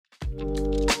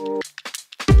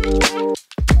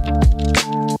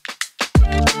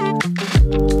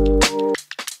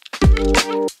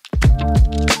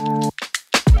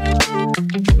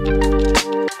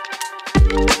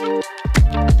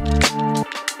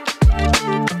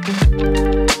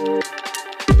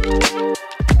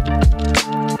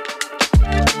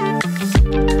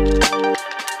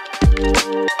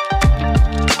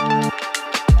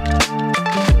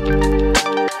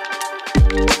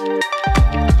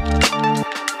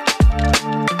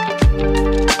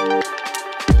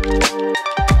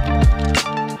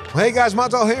Hey guys,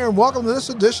 Montel here, and welcome to this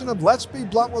edition of Let's Be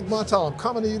Blunt with Montel. I'm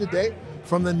coming to you today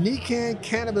from the NECANN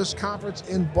Cannabis Conference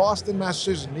in Boston,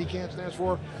 Massachusetts. NECANN stands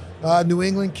for New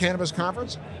England Cannabis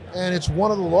Conference, and it's one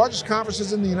of the largest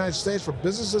conferences in the United States for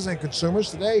businesses and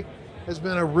consumers. Today has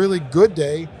been a really good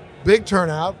day, big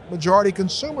turnout, majority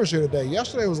consumers here today.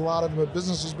 Yesterday was a lot of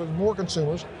businesses, but more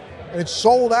consumers, and it's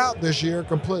sold out this year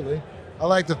completely. I'd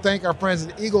like to thank our friends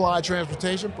at Eagle Eye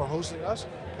Transportation for hosting us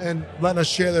and letting us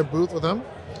share their booth with them.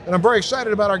 And I'm very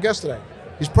excited about our guest today.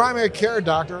 He's primary care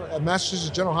doctor at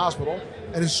Massachusetts General Hospital,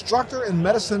 an instructor in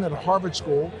medicine at Harvard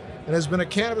School, and has been a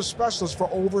cannabis specialist for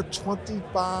over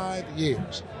 25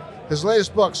 years. His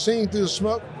latest book, Seeing Through the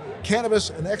Smoke, Cannabis,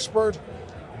 an Expert,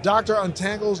 Dr.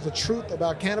 Untangles, The Truth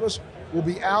About Cannabis, will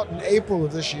be out in April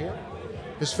of this year.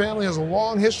 His family has a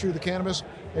long history of the cannabis,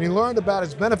 and he learned about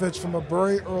its benefits from a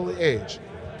very early age.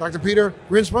 Dr. Peter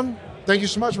Grinspoon, thank you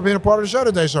so much for being a part of the show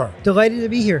today, sir. Delighted to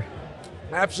be here.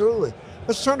 Absolutely.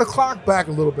 Let's turn the clock back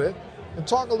a little bit and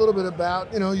talk a little bit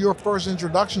about, your first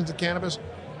introduction to cannabis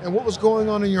and what was going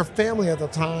on in your family at the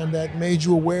time that made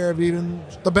you aware of even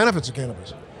the benefits of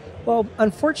cannabis. Well,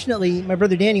 unfortunately, my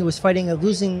brother Danny was fighting a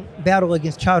losing battle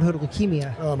against childhood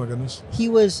leukemia. Oh my goodness. He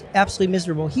was absolutely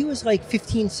miserable. He was like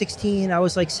 15, 16. I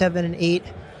was like 7 and 8.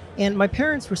 And my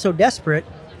parents were so desperate,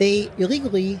 they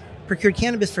illegally procured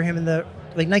cannabis for him in the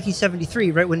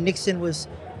 1973, right when Nixon was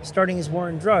starting his war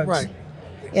on drugs. Right.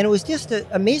 And it was just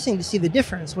amazing to see the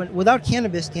difference. Without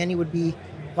cannabis, Danny would be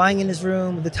lying in his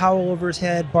room with a towel over his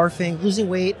head, barfing, losing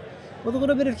weight. With a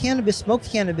little bit of cannabis,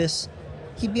 smoked cannabis,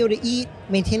 he'd be able to eat,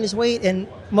 maintain his weight, and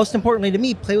most importantly to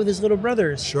me, play with his little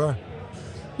brothers. Sure.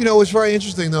 It's very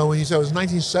interesting though when you said it was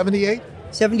 1978?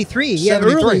 73, 73. Yeah,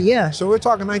 early, yeah. So we're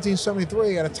talking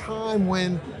 1973 at a time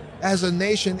when, as a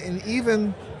nation and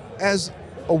even as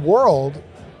a world,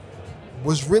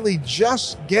 was really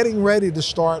just getting ready to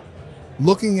start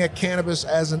looking at cannabis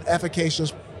as an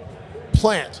efficacious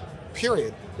plant,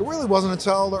 period. It really wasn't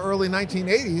until the early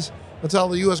 1980s, until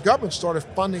the US government started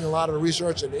funding a lot of the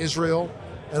research in Israel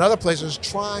and other places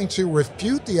trying to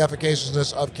refute the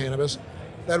efficaciousness of cannabis,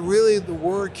 that really the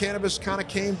word cannabis kind of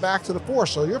came back to the fore.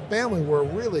 So your family were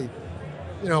really,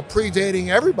 predating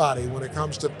everybody when it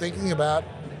comes to thinking about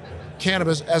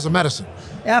cannabis as a medicine.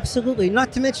 Absolutely.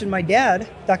 Not to mention my dad,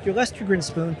 Dr. Lester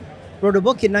Grinspoon, wrote a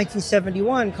book in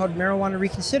 1971 called Marijuana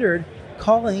Reconsidered,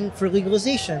 calling for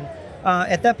legalization.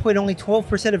 At that point, only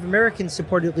 12% of Americans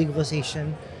supported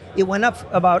legalization. It went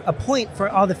up about a point for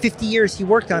all the 50 years he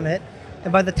worked on it.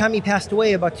 And by the time he passed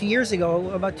away about 2 years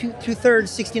ago, about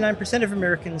two-thirds, 69% of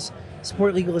Americans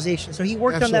support legalization. So he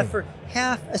worked on that for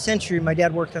half a century. My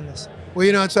dad worked on this. Well,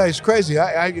 it's crazy.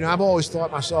 I've always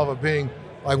thought myself of being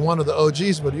like one of the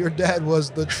OGs, but your dad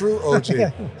was the true OG.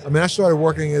 I started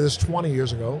working at this 20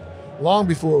 years ago, long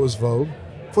before it was vogue,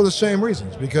 for the same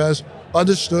reasons, because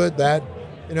understood that,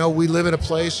 we live in a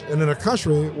place and in a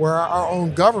country where our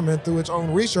own government, through its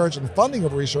own research and funding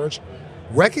of research,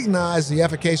 recognized the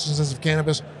efficaciousness of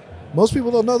cannabis. Most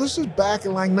people don't know this is back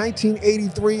in like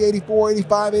 1983, 84,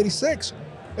 85, 86.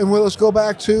 And let's go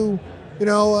back to,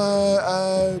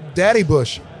 Daddy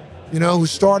Bush, who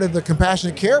started the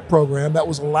compassionate care program that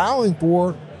was allowing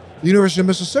for the University of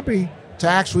Mississippi to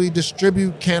actually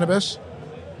distribute cannabis.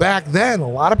 Back then, a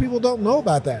lot of people don't know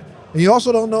about that. And you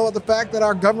also don't know the fact that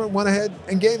our government went ahead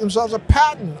and gave themselves a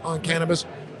patent on cannabis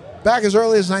back as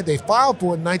early as they filed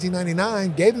for it in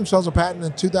 1999, gave themselves a patent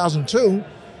in 2002,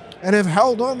 and have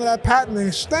held on to that patent and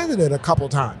extended it a couple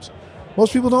times.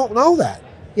 Most people don't know that.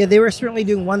 Yeah, they were certainly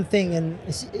doing one thing and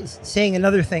saying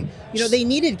another thing. They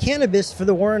needed cannabis for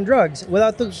the war on drugs.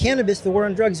 Without the cannabis, the war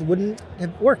on drugs wouldn't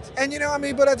have worked. And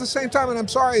but at the same time, and I'm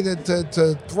sorry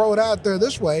to throw it out there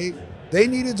this way, they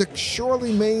needed to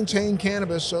surely maintain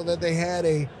cannabis so that they had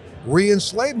a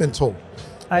re-enslavement tool.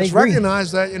 It's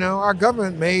recognized that, our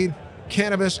government made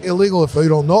cannabis illegal. If you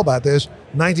don't know about this,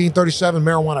 1937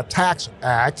 Marijuana Tax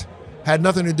Act had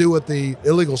nothing to do with the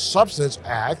Illegal Substance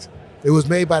Act. It was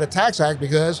made by the Tax Act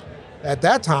because at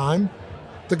that time,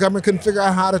 the government couldn't figure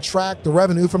out how to track the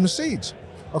revenue from the seeds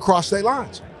across state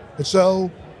lines. And so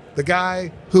the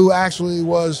guy who actually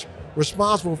was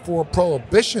responsible for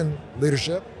prohibition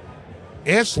leadership,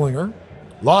 Anslinger,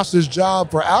 lost his job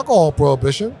for alcohol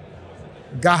prohibition,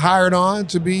 got hired on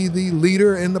to be the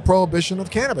leader in the prohibition of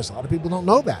cannabis. A lot of people don't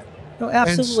know that. No,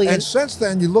 absolutely. And since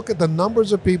then, you look at the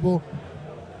numbers of people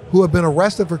who have been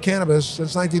arrested for cannabis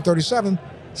since 1937,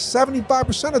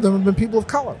 75% of them have been people of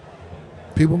color.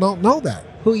 People don't know that.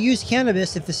 Who use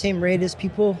cannabis at the same rate as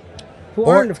people who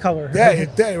aren't of color.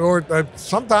 Yeah, or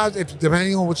sometimes,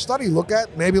 depending on which study you look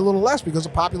at, maybe a little less because the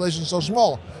population is so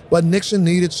small. But Nixon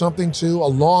needed something to,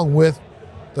 along with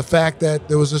the fact that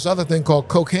there was this other thing called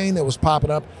cocaine that was popping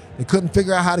up. They couldn't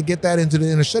figure out how to get that into the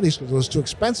inner cities because it was too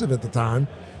expensive at the time.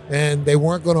 And they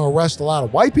weren't going to arrest a lot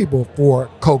of white people for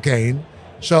cocaine.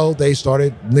 So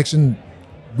Nixon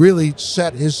really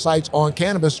set his sights on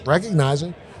cannabis,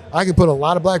 recognizing I can put a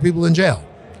lot of black people in jail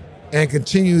and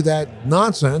continue that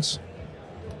nonsense,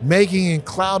 making and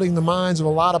clouding the minds of a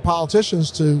lot of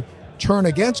politicians to turn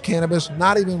against cannabis,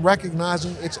 not even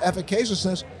recognizing its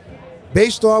efficaciousness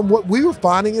based on what we were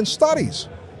finding in studies.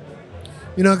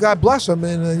 You know, God bless them.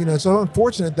 And, you know, it's so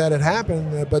unfortunate that it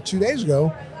happened. But 2 days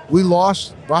ago, we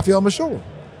lost Raphael Mechoulam.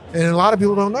 And a lot of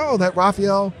people don't know that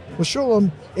Raphael Mechoulam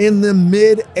in the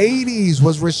mid-'80s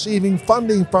was receiving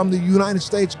funding from the United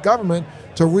States government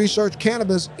to research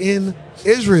cannabis in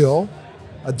Israel,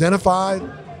 identified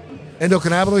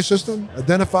endocannabinoid system,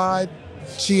 identified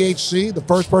THC, the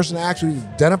first person to actually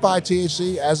identify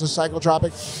THC as a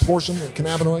psychotropic portion of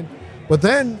cannabinoid, but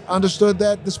then understood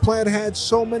that this plant had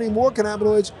so many more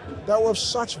cannabinoids that were of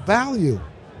such value.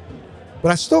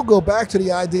 But I still go back to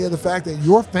the idea of the fact that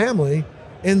your family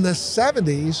in the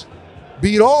 70s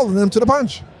beat all of them to the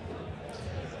punch.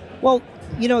 Well,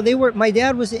 you know, my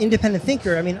dad was an independent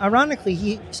thinker. I mean, ironically,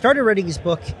 he started writing his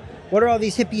book, what are all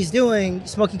these hippies doing,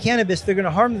 smoking cannabis, they're going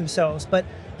to harm themselves. But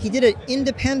he did an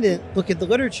independent look at the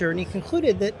literature, and he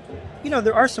concluded that, you know,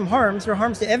 there are some harms. There are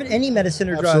harms to any medicine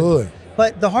or drug. Absolutely.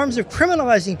 But the harms of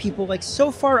criminalizing people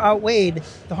so far outweighed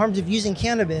the harms of using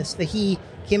cannabis that he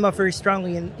came up very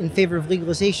strongly in favor of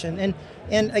legalization.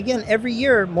 And again, every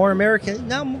year, more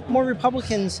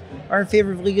Republicans are in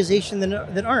favor of legalization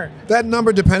than aren't. That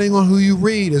number, depending on who you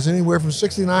read, is anywhere from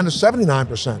 69 to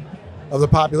 79% of the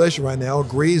population right now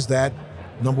agrees that,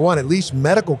 number one, at least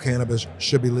medical cannabis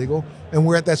should be legal. And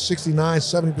we're at that 69,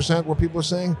 70% where people are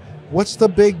saying, what's the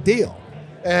big deal?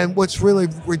 And what's really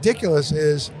ridiculous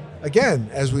is, again,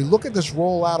 as we look at this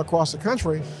rollout across the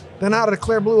country, then out of the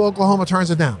clear blue, Oklahoma turns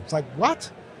it down. It's like,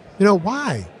 what? You know,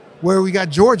 why? Where we got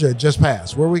Georgia just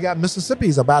passed, where we got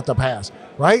Mississippi's about to pass,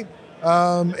 right?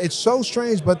 It's so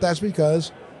strange, but that's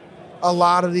because a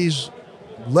lot of these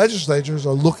legislatures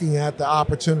are looking at the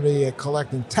opportunity at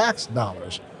collecting tax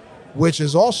dollars, which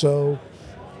is also,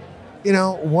 you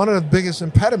know, one of the biggest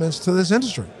impediments to this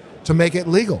industry, to make it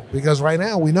legal. Because right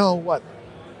now we know,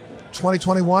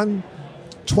 2021,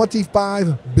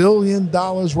 $25 billion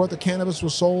worth of cannabis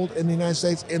was sold in the United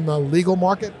States in the legal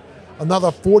market,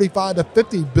 another 45 to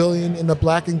 50 billion in the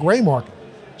black and gray market.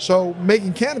 So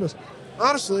making cannabis,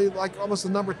 honestly, like almost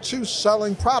the number 2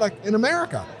 selling product in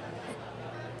America.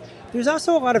 There's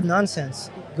also a lot of nonsense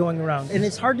going around, and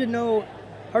it's hard to know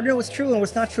what's true and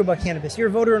what's not true about cannabis. You're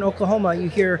a voter in Oklahoma, you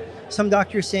hear some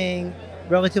doctors saying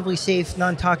relatively safe,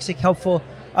 non-toxic, helpful,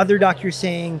 other doctors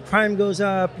saying crime goes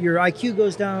up, your IQ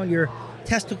goes down, your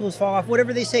testicles fall off,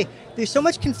 whatever they say. There's so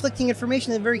much conflicting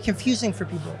information that's very confusing for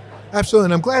people. Absolutely,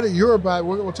 and I'm glad that you're about,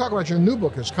 we'll talk about your new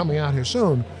book that's coming out here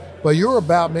soon, but you're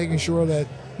about making sure that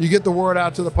you get the word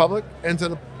out to the public and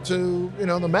to you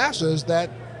know, the masses that,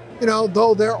 you know,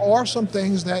 though there are some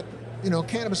things that, you know,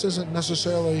 cannabis isn't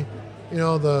necessarily, you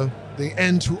know, the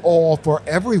end to all for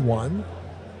everyone,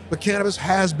 but cannabis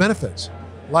has benefits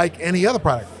like any other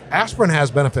product. Aspirin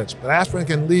has benefits, but aspirin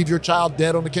can leave your child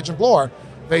dead on the kitchen floor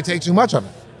if they take too much of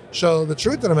it. So the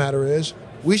truth of the matter is,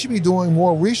 we should be doing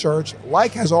more research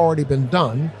like has already been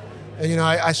done. And, you know,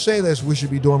 I say this, we should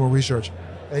be doing more research.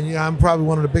 And, you know, I'm probably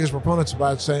one of the biggest proponents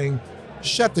about saying,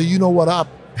 shut the you-know-what up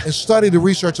and study the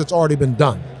research that's already been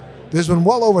done. There's been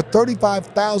well over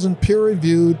 35,000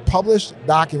 peer-reviewed published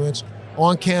documents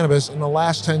on cannabis in the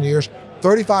last 10 years,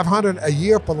 3,500 a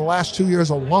year for the last 2 years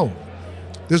alone.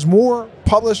 There's more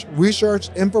published research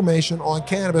information on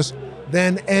cannabis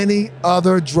than any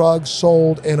other drug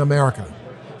sold in America.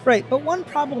 Right, but one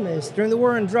problem is, during the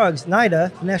war on drugs,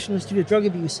 NIDA, the National Institute of Drug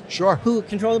Abuse, sure, who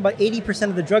controlled about 80%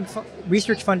 of the drug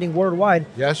research funding worldwide,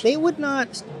 yes, they would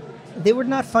not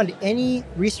fund any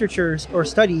researchers or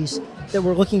studies that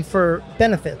were looking for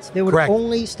benefits. They would Correct.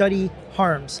 only study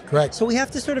harms. Correct. So we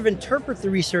have to sort of interpret the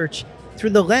research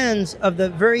through the lens of the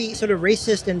very sort of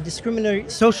racist and discriminatory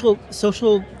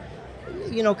social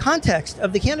context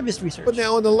of the cannabis research. But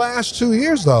now in the last 2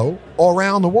 years, though, all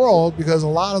around the world, because a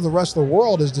lot of the rest of the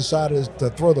world has decided to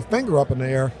throw the finger up in the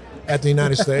air at the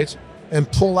United States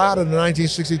and pull out of the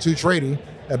 1962 treaty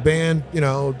that banned,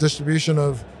 distribution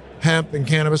of hemp and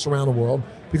cannabis around the world,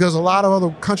 because a lot of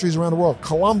other countries around the world,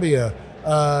 Colombia,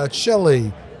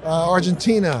 Chile,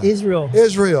 Argentina,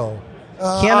 Israel,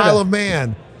 Isle of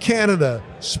Man, Canada,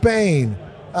 Spain,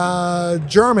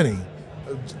 Germany,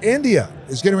 India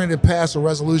is getting ready to pass a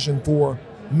resolution for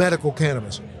medical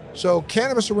cannabis. So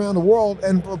cannabis around the world,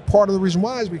 and part of the reason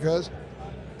why is because,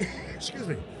 excuse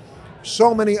me,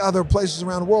 so many other places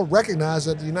around the world recognize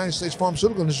that the United States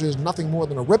pharmaceutical industry is nothing more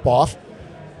than a ripoff,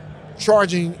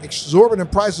 charging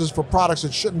exorbitant prices for products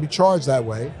that shouldn't be charged that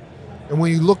way. And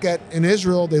when you look at, in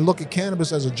Israel, they look at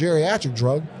cannabis as a geriatric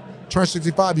drug. Turn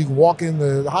 65, you can walk in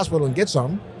the hospital and get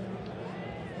some.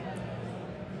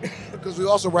 Because we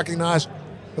also recognize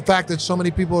the fact that so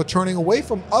many people are turning away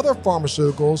from other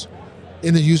pharmaceuticals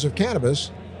in the use of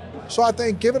cannabis. So I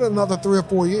think give it another 3 or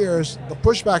 4 years, the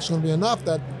pushback's going to be enough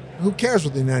that who cares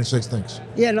what the United States thinks?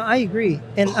 Yeah, no, I agree.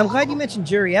 And I'm glad you mentioned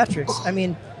geriatrics. I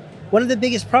mean, one of the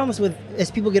biggest problems as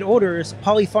people get older is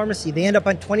polypharmacy. They end up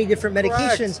on 20 different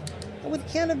medications. Correct. And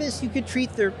with cannabis, you could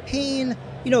treat their pain,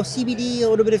 CBD, a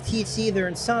little bit of THC, their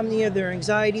insomnia, their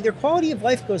anxiety, their quality of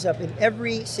life goes up in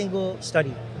every single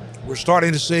study. We're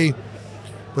starting to see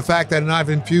the fact that, and I've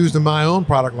infused in my own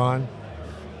product line,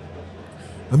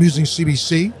 I'm using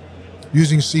CBC,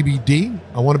 using CBD.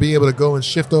 I want to be able to go and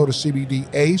shift over to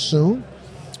CBDA soon.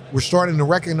 We're starting to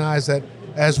recognize that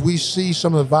as we see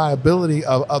some of the viability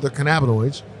of other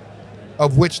cannabinoids,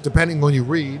 of which, depending on you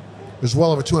read, there's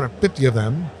well over 250 of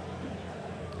them.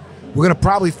 We're going to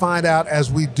probably find out as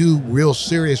we do real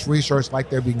serious research like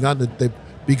they've begun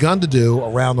to do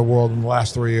around the world in the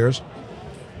last 3 years.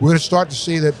 We're going to start to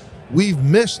see that we've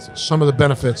missed some of the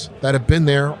benefits that have been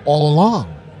there all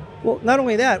along. Well, not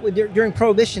only that, during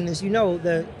Prohibition, as you know,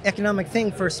 the economic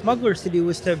thing for smugglers to do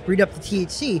was to breed up the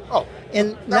THC. Oh,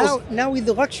 and now we have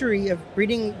the luxury of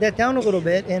breeding that down a little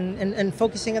bit and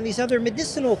focusing on these other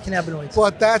medicinal cannabinoids.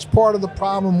 But that's part of the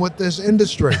problem with this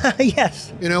industry.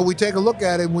 Yes. We take a look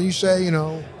at it when you say,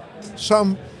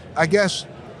 I guess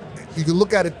you can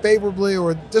look at it favorably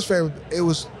or disfavorably.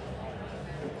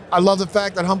 I love the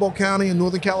fact that Humboldt County in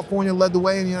Northern California led the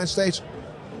way in the United States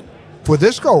for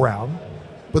this go-round.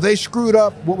 But they screwed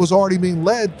up what was already being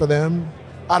led for them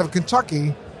out of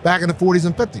Kentucky back in the 40s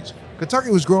and 50s. Kentucky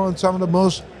was growing some of the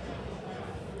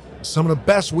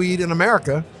best weed in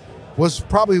America, was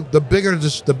probably the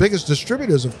biggest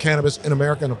distributors of cannabis in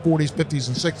America in the 40s, 50s,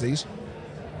 and 60s.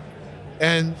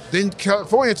 And then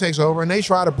California takes over and they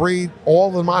try to breed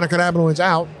all the minor cannabinoids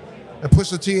out and push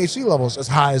the THC levels as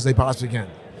high as they possibly can.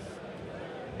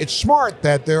 It's smart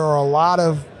that there are a lot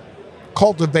of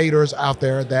cultivators out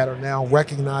there that are now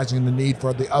recognizing the need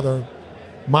for the other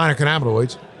minor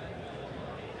cannabinoids.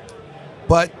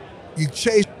 But you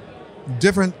chase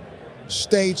different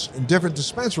states and different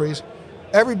dispensaries,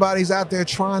 everybody's out there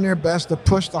trying their best to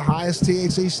push the highest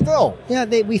THC still. Yeah,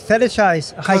 we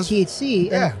fetishize high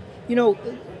THC. Yeah. And,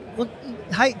 look,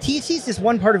 high THC is just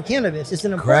one part of cannabis. It's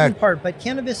an important part, but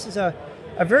cannabis is a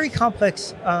very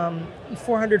complex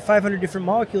 400, 500 different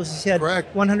molecules. You said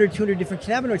 100, 200 different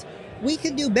cannabinoids. We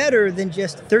can do better than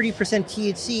just 30%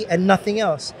 THC and nothing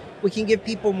else. We can give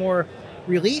people more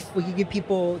relief. We can give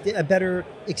people a better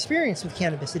experience with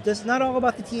cannabis. It's not all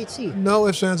about the THC. No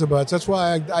ifs, ands, or buts. That's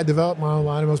why I developed my own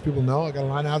line. Most people know. I got a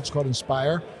line out. It's called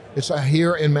Inspire. It's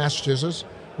here in Massachusetts.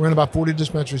 We're in about 40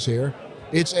 dispensaries here.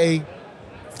 It's a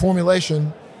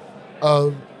formulation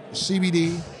of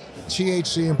CBD,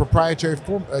 THC, and proprietary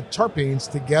terpenes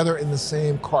together in the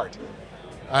same cart.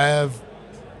 I have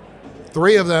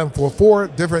 3 of them for 4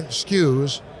 different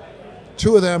SKUs.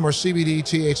 2 of them are CBD,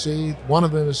 THC. 1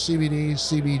 of them is CBD,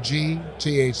 CBG,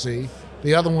 THC.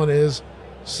 The other one is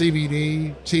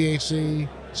CBD, THC,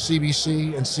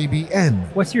 CBC, and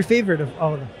CBN. What's your favorite of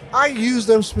all of them? I use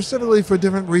them specifically for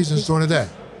different reasons during the day.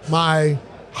 My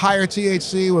higher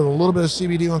THC with a little bit of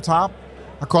CBD on top,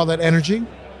 I call that energy.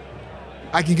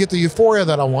 I can get the euphoria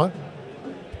that I want,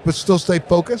 but still stay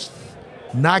focused,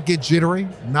 not get jittery,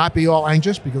 not be all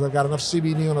anxious because I've got enough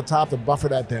CBD on the top to buffer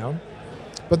that down.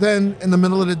 But then in the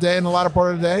middle of the day and the latter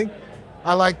part of the day,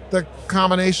 I like the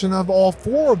combination of all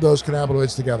 4 of those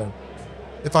cannabinoids together.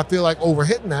 If I feel like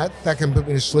overhitting that can put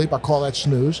me to sleep. I call that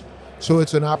snooze. So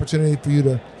it's an opportunity for you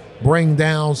to bring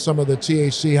down some of the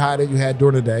THC high that you had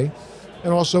during the day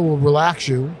and also will relax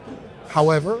you.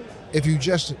 However, if you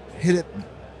just hit it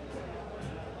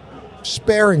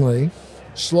sparingly,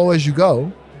 slow as you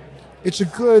go, it's a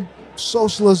good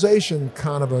socialization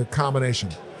kind of a combination.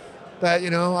 that,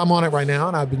 I'm on it right now,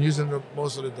 and I've been using it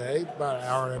most of the day, about an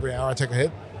hour every hour I take a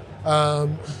hit.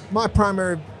 My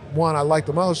primary one I like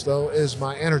the most, though, is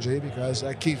my energy, because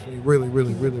that keeps me really,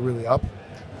 really, really, really up.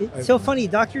 It's so funny.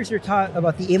 Doctors are taught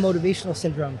about the amotivational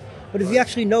syndrome. But if you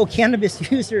actually know cannabis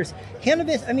users,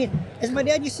 as my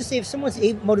dad used to say, if someone's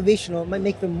amotivational, it might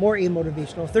make them more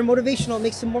amotivational. If they're motivational, it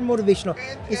makes them more motivational.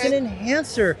 It's an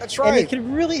enhancer. That's right. And it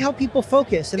can really help people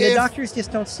focus. And the doctors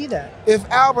just don't see that. If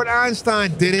Albert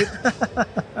Einstein did it,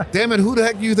 damn it, who the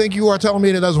heck do you think you are telling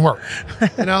me that doesn't work?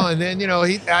 And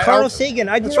then, Carl Sagan.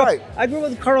 I grew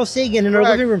up with Carl Sagan in our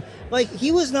living room. Like,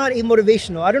 he was not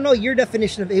amotivational. I don't know your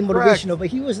definition of amotivational, but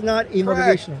he was not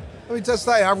amotivational. Let me just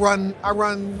say, I run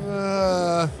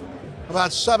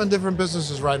about 7 different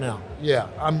businesses right now. Yeah,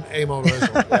 I'm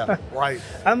amotivational. Yeah, right.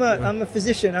 I'm a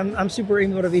physician. I'm super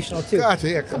amotivational too. Gotcha.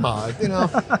 Yeah, come on.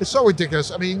 It's so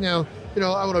ridiculous. I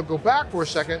want to go back for a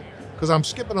second, because I'm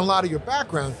skipping a lot of your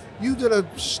background. You did a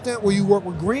stint where you worked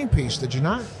with Greenpeace, did you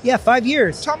not? Yeah, 5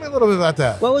 years. Tell me a little bit about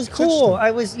that. Well, it was cool.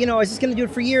 I was just going to do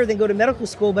it for a year, then go to medical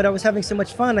school, but I was having so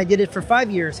much fun. I did it for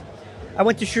 5 years. I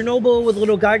went to Chernobyl with a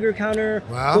little Geiger counter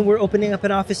when we're opening up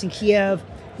an office in Kiev.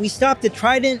 We stopped the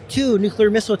Trident II nuclear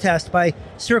missile test by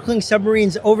circling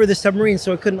submarines over the submarine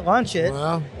so it couldn't launch it.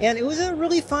 Wow. And it was a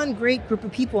really fun, great group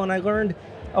of people. And I learned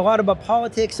a lot about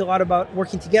politics, a lot about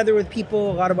working together with people,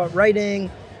 a lot about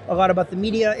writing, a lot about the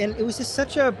media. And it was just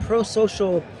such a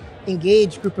pro-social,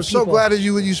 engaged group of people. So glad that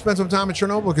you spent some time in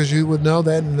Chernobyl, because you would know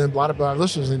that, and a lot of our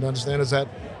listeners need to understand, is that,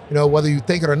 whether you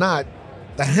think it or not,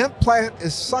 the hemp plant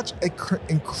is such an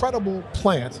incredible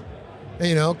plant.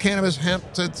 And, cannabis, hemp,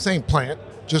 it's the same plant,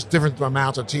 just different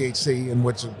amounts of THC in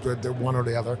which they're one or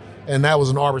the other. And that was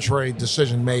an arbitrary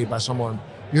decision made by someone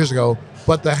years ago.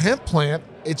 But the hemp plant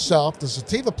itself, the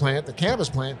sativa plant, the cannabis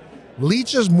plant,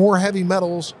 leaches more heavy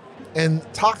metals and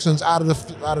toxins out of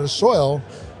the soil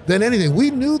than anything.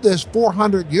 We knew this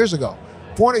 400 years ago.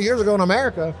 400 years ago in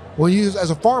America, when you,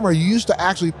 as a farmer, you used to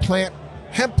actually plant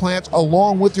hemp plants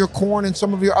along with your corn and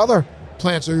some of your other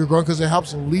plants that you're growing, because it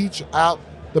helps leach out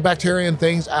the bacteria and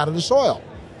things out of the soil.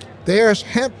 There's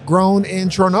hemp grown in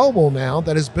Chernobyl now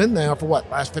that has been there for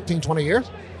last 15, 20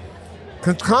 years?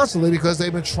 Constantly, because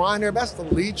they've been trying their best to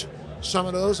leach some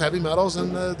of those heavy metals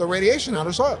and the radiation out of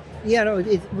the soil. Yeah, no,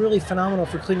 it's really phenomenal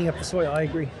for cleaning up the soil. I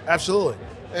agree. Absolutely.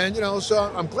 And,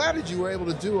 so I'm glad that you were able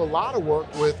to do a lot of work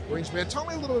with Greenspan. Tell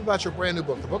me a little bit about your brand new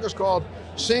book. The book is called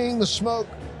Seeing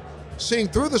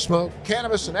Through the Smoke,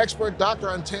 Cannabis and Expert Dr.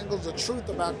 Untangles the Truth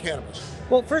About Cannabis.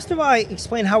 Well, first of all, I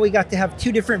explain how we got to have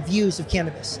 2 different views of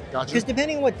cannabis. Gotcha. Because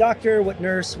depending on what doctor, what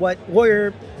nurse, what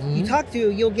lawyer you talk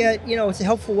to, you'll get, it's a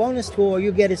helpful wellness tool, or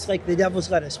you'll get it's like the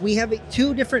devil's lettuce. We have it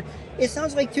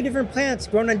sounds like 2 different plants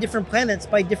grown on different planets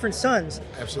by different suns.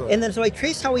 Absolutely. And then so I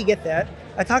trace how we get that.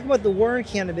 I talk about the war in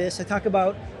cannabis. I talk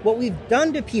about what we've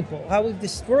done to people, how we've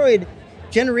destroyed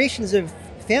generations of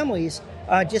families.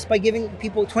 Just by giving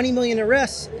people 20 million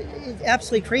arrests. It's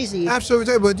absolutely crazy.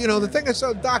 Absolutely. But, the thing that's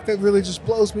Doc, that really just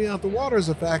blows me out the water is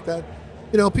the fact that,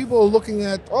 people are looking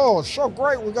at, it's so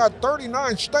great. We got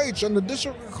 39 states and the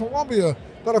District of Columbia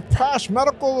that have passed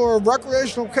medical or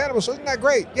recreational cannabis. Isn't that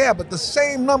great? Yeah, but the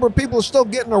same number of people are still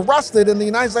getting arrested in the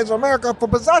United States of America for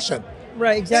possession.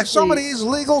 Right, exactly. In some of these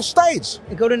legal states.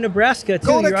 Go to Nebraska, too.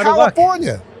 Go to You're out of luck.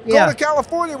 California. Yeah. Go to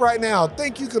California right now.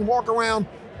 Think you can walk around,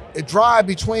 drive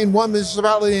between one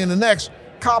municipality and the next,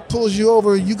 cop pulls you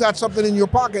over, you got something in your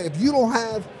pocket. If you don't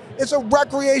have, it's a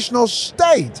recreational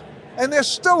state, and they're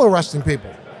still arresting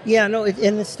people. Yeah, no,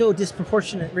 and it's still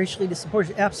disproportionate, racially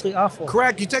disproportionate, absolutely awful.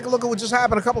 Correct. You take a look at what just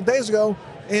happened a couple of days ago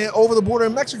over the border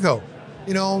in Mexico.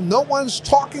 No one's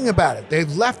talking about it.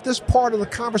 They've left this part of the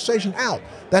conversation out.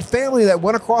 That family that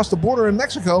went across the border in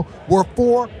Mexico were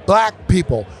 4 black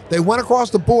people. They went across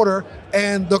the border,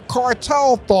 and the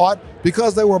cartel thought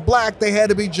because they were black, they had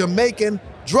to be Jamaican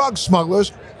drug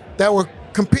smugglers that were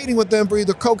competing with them for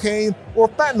either cocaine or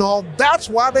fentanyl. That's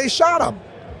why they shot them.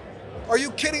 Are you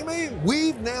kidding me?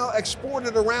 We've now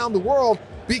exported around the world.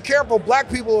 Be careful, black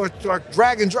people are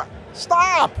dragging drugs.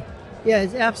 Stop. Yeah,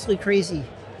 it's absolutely crazy.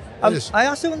 I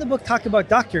also in the book talk about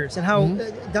doctors and how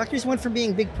doctors went from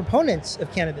being big proponents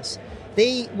of cannabis.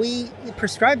 We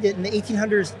prescribed it in the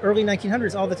 1800s, early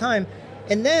 1900s all the time.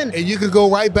 And you could go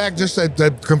right back, just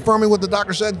confirming what the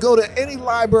doctor said. Go to any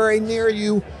library near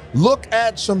you, look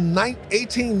at some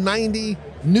 1890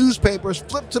 newspapers,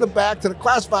 flip to the back to the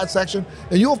classified section,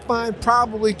 and you'll find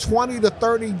probably 20 to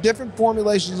 30 different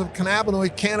formulations of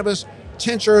cannabinoid, cannabis,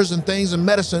 tinctures, and things in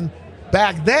medicine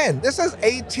back then. This is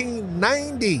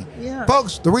 1890. Yeah.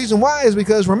 Folks, the reason why is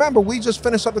because, remember, we just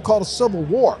finished something called a Civil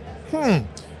War.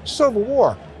 Civil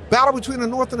War. Battle between the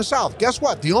North and the South. Guess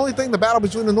what? The only thing the battle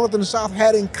between the North and the South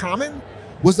had in common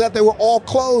was that they were all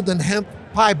clothed in hemp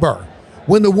fiber.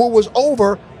 When the war was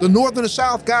over, the North and the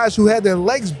South guys who had their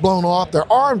legs blown off,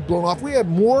 their arms blown off, we had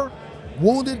more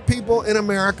wounded people in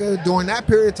America during that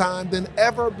period of time than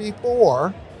ever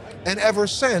before and ever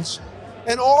since.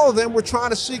 And all of them were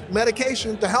trying to seek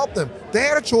medication to help them. They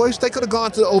had a choice. They could have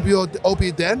gone to the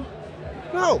opiate den.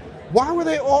 No. Why were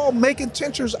they all making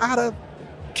tinctures out of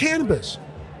cannabis?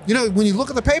 You know, when you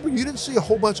look at the paper, you didn't see a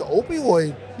whole bunch of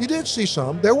opioid. You did see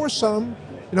some. There were some,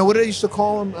 you know, what they used to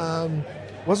call them,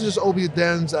 wasn't just opiate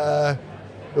dens. There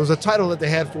was a title that they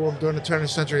had for them during the turn of the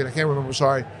century, and I can't remember,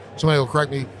 sorry. Somebody will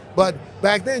correct me. But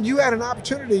back then, you had an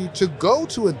opportunity to go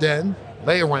to a den,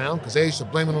 lay around, because they used to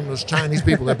blame it on those Chinese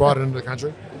people that brought it into the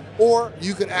country, or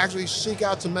you could actually seek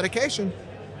out some medication.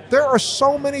 There are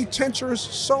so many tinctures,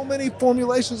 so many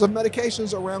formulations of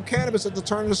medications around cannabis at the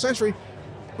turn of the century,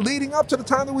 leading up to the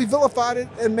time that we vilified it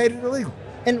and made it illegal.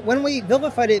 And when we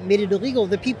vilified it, made it illegal,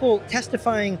 the people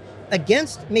testifying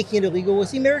against making it illegal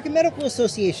was the American Medical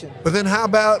Association. But then how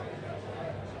about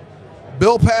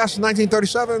bill passed in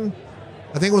 1937,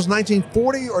 I think it was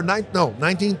 1940 or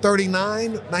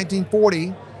 1939,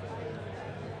 1940.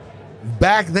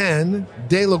 Back then,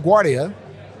 De La Guardia,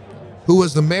 who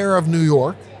was the mayor of New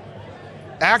York,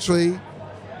 actually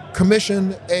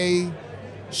commissioned a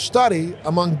study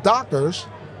among doctors.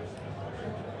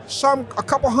 A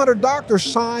couple hundred doctors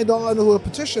signed on to a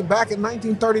petition back in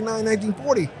 1939,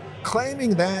 1940,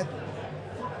 claiming that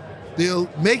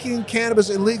making cannabis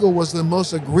illegal was the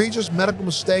most egregious medical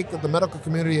mistake that the medical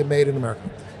community had made in America.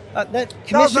 That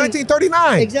was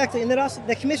 1939. Exactly, and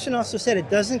the commission also said it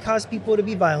doesn't cause people to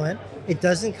be violent, it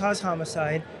doesn't cause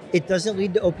homicide, it doesn't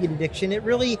lead to opiate addiction. It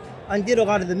really undid a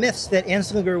lot of the myths that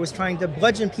Anslinger was trying to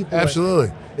bludgeon people with.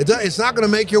 Absolutely. It's not going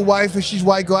to make your wife, if she's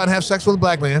white, go out and have sex with a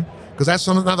black man, because that's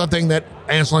another thing that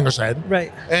Anslinger said.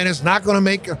 Right. And it's not going to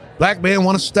make a black man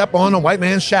want to step on a white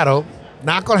man's shadow.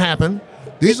 Not going to happen.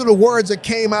 These are the words that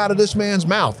came out of this man's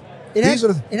mouth. It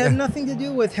had nothing to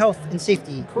do with health and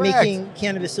safety, correct, making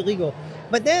cannabis illegal.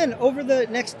 But then over the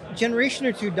next generation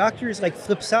or two, doctors like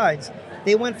flipped sides.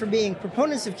 They went from being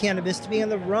proponents of cannabis to being on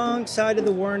the wrong side of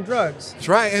the war on drugs. That's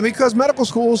right. And because medical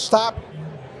schools stopped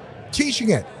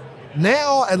teaching it.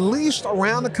 Now, at least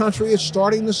around the country, it's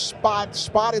starting to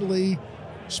spottily,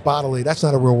 that's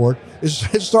not a real word,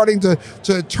 it's starting to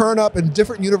turn up in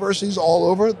different universities all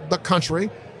over the country.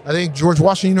 I think George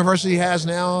Washington University has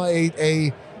now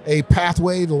a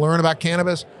pathway to learn about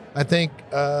cannabis. I think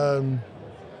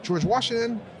George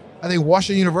Washington, I think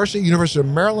Washington University, University of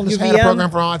Maryland has had a program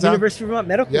for a long time. University of Vermont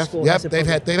Medical School. Yep, they've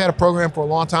had a program for a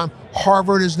long time.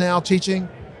 Harvard is now teaching.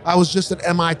 I was just at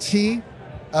MIT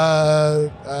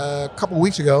a couple of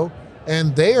weeks ago,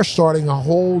 and they are starting a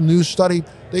whole new study.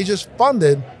 They just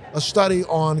funded a study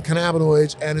on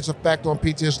cannabinoids and its effect on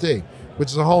PTSD, which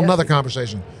is a whole nother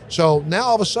conversation. So now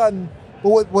all of a sudden,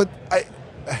 what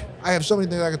I have so many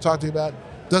things I could talk to you about.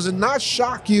 Does it not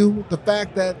shock you the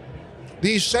fact that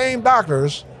these same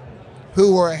doctors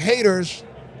who were haters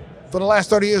for the last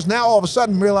 30 years now all of a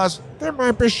sudden realize there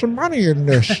might be some money in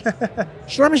this.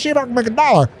 So let me see if I can make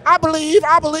 $1.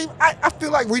 I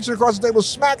feel like reaching across the table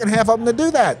smacking half of them to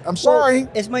do that. I'm sorry.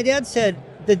 Well, as my dad said,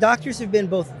 the doctors have been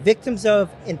both victims of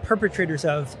and perpetrators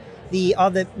of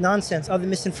all the nonsense, all the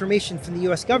misinformation from the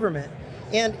U.S. government.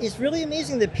 And it's really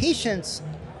amazing that patients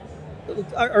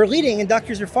are leading and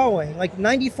doctors are following. Like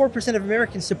 94% of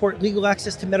Americans support legal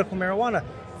access to medical marijuana.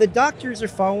 The doctors are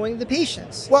following the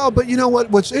patients. Well, but you know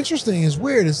what? What's interesting is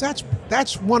weird is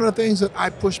that's one of the things that I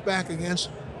push back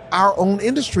against our own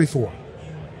industry for.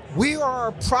 We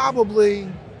are probably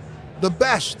the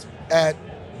best at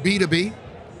B2B,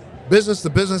 business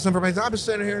to business information. I've been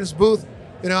sitting here in this booth.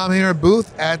 You know, I'm here in a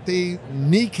booth at the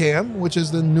NECANN, which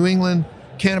is the New England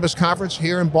Cannabis Conference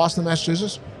here in Boston,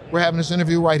 Massachusetts. We're having this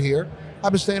interview right here.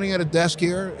 I've been standing at a desk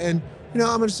here, and you know,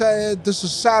 I'm going to say this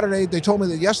is Saturday. They told me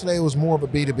that yesterday was more of a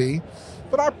B2B,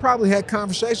 but I probably had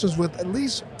conversations with at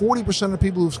least 40% of the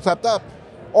people who've stepped up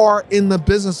are in the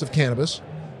business of cannabis.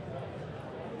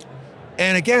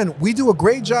 And again, we do a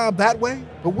great job that way,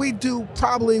 but we do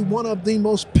probably one of the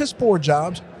most piss poor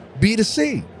jobs,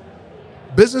 B2C,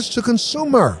 business to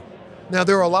consumer. Now,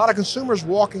 there are a lot of consumers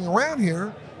walking around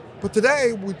here, but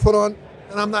today we put on,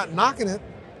 and I'm not knocking it,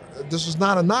 this is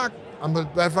not a knock. I'm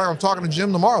talking to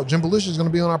Jim tomorrow. Jim Belushi is going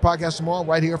to be on our podcast tomorrow,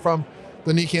 right here from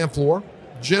the NECANN floor.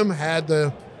 Jim had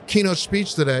the keynote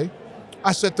speech today.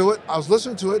 I sat through it. I was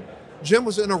listening to it. Jim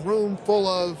was in a room full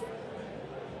of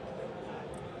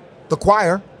the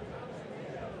choir,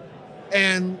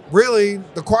 and really,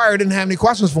 the choir didn't have any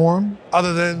questions for him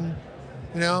other than,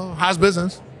 you know, how's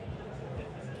business?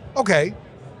 Okay,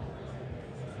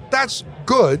 that's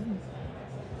good,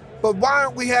 but why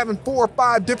aren't we having 4 or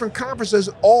 5 different conferences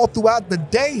all throughout the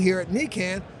day here at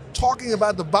NECANN talking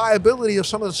about the viability of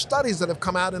some of the studies that have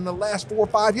come out in the last 4 or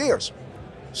 5 years?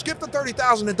 Skip the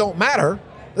 30,000 that don't matter.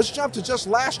 Let's jump to just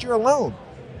last year alone.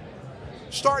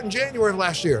 Starting January of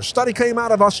last year, a study came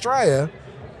out of Australia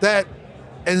that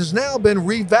has now been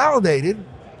revalidated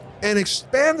and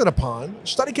expanded upon. A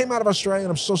study came out of Australia, and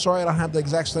I'm so sorry I don't have the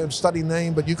exact same study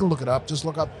name, but you can look it up. Just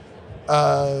look up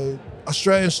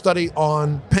Australian study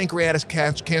on pancreatic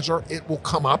cancer. It will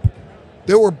come up.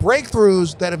 There were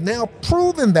breakthroughs that have now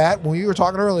proven that, when you were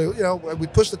talking earlier, you know, we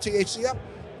pushed the THC up.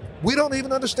 We don't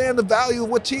even understand the value of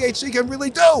what THC can really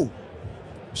do.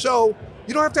 So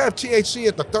you don't have to have THC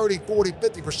at the 30, 40,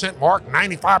 50% mark,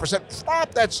 95%.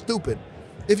 Stop that stupid.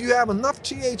 If you have enough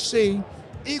THC,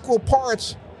 equal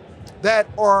parts that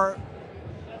are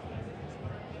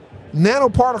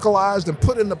nanoparticleized and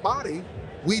put in the body,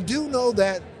 we do know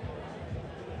that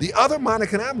the other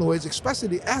monocannabinoids, especially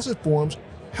the acid forms,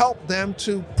 help them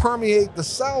to permeate the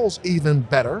cells even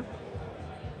better.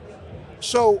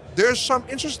 So there's some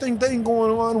interesting thing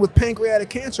going on with pancreatic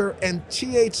cancer, and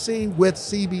THC with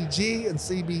CBG and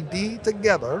CBD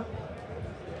together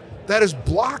that is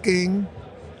blocking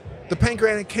the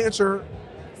pancreatic cancer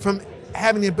from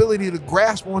having the ability to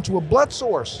grasp onto a blood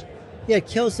source. Yeah, it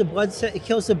kills the blood. It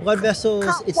kills the blood vessels.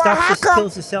 It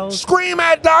kills the cells. Scream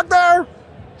it, doctor!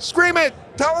 Scream it!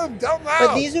 Tell them loud.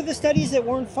 But these are the studies that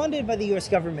weren't funded by the U.S.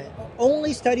 government.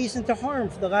 Only studies into harm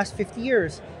for the last 50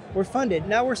 years were funded.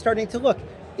 Now we're starting to look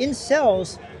in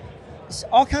cells.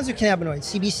 All kinds of cannabinoids: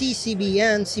 CBC,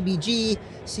 CBN, CBG,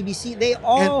 CBC. They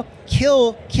all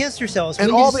kill cancer cells.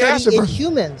 And all the acid in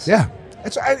humans. Yeah,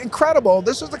 it's incredible.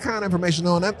 This is the kind of information.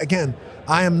 Though, and again,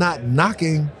 I am not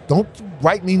knocking. Don't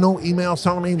write me no emails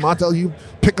telling me, Montel, you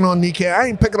picking on NECANN. I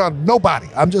ain't picking on nobody.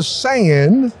 I'm just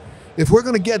saying, if we're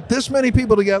going to get this many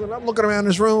people together, and I'm looking around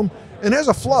this room, and there's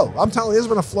a flow. I'm telling you, there's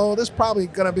been a flow. There's probably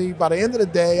going to be, by the end of the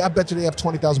day, I bet you they have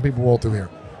 20,000 people roll through here,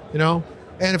 you know?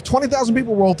 And if 20,000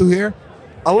 people roll through here,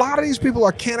 a lot of these people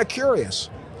are kind of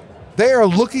curious. They are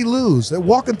looky-loos. They're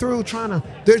walking through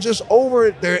they're just over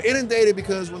it. They're inundated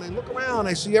because when they look around,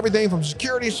 they see everything from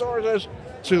security sources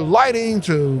to lighting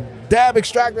to dab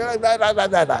extractor,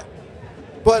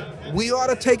 But we ought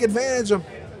to take advantage of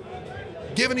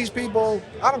giving these people,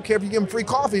 I don't care if you give them free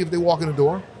coffee if they walk in the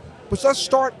door, but let's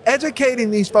start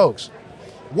educating these folks.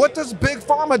 What does Big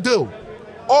Pharma do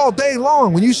all day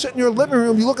long? When you sit in your living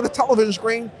room, you look at a television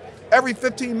screen, every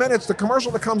 15 minutes, the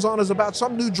commercial that comes on is about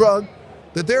some new drug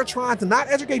that they're trying to not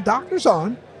educate doctors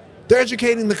on, they're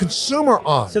educating the consumer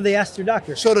on. So they ask their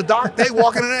doctor. So they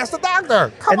walk in and ask the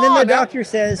doctor. Come and then on, the doctor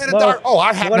says,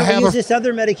 I happen to have use this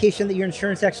other medication that your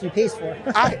insurance actually pays for.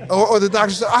 or the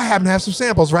doctor says, I happen to have some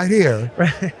samples right here.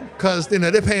 Right. Because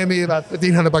they're paying me about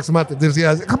 $1,500 a month to do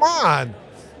this. Come on.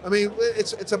 I mean,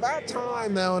 it's about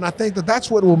time though, and I think that's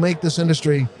what will make this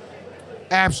industry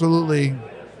absolutely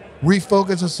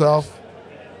refocus itself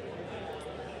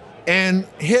and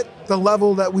hit the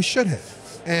level that we should hit.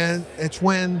 And it's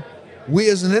when we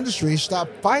as an industry stop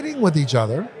fighting with each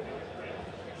other.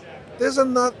 There's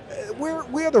enough.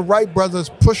 We're the Wright brothers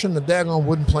pushing the daggone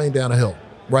wooden plane down a hill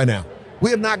right now. We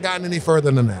have not gotten any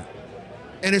further than that.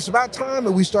 And it's about time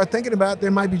that we start thinking about there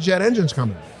might be jet engines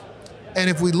coming. And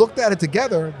if we looked at it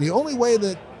together, the only way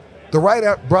that the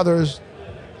Wright brothers,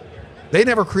 they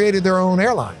never created their own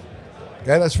airline.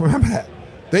 Okay, let's remember that.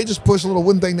 They just pushed a little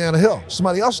wooden thing down a hill.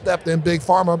 Somebody else stepped in, big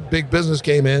pharma, big business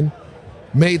came in,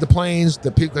 made the planes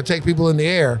that could take people in the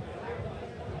air.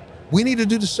 We need to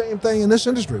do the same thing in this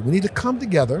industry. We need to come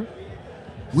together.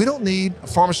 We don't need a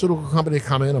pharmaceutical company to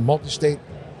come in, a multi-state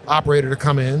operator to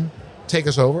come in, take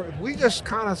us over. We just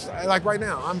kind of, like right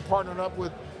now, I'm partnered up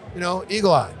with,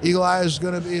 Eagle Eye. Eagle Eye is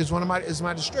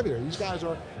my distributor. These guys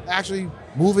are actually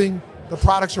moving the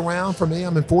products around for me.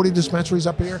 I'm in 40 dispensaries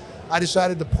up here. I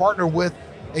decided to partner with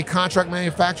a contract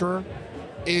manufacturer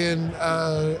in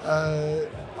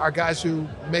our guys who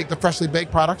make the freshly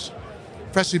baked products.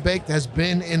 Freshly Baked has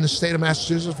been in the state of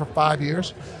Massachusetts for 5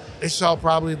 years. They sell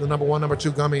probably the number 1, number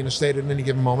 2 gummy in the state at any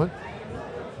given moment.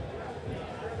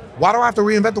 Why do I have to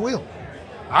reinvent the wheel?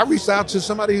 I reached out to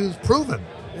somebody who's proven.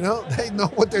 They know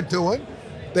what they're doing.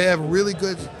 They have really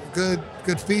good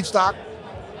feedstock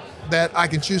that I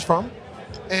can choose from.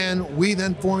 And we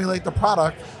then formulate the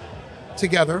product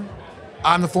together.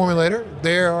 I'm the formulator.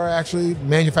 They are actually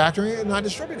manufacturing it and I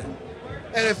distribute it.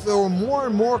 And if there were more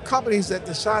and more companies that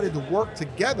decided to work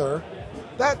together,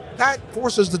 that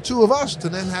forces the two of us to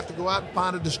then have to go out and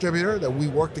find a distributor that we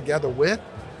work together with.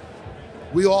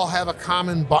 We all have a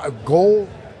common goal.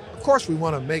 Of course, we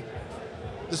want to make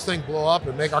this thing blow up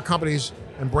and make our companies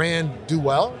and brand do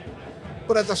well.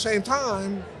 But at the same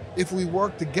time, if we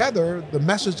work together, the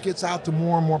message gets out to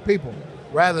more and more people,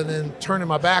 rather than turning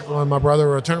my back on my brother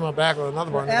or turning my back on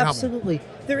another brother. Absolutely.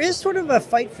 There is sort of a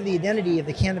fight for the identity of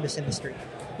the cannabis industry.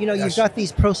 You know, Yes. you've got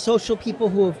these pro-social people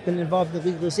who have been involved in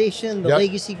legalization, the Yep.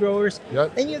 legacy growers.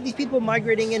 Yep. Then you have these people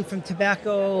migrating in from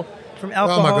tobacco, from my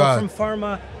alcohol, God. from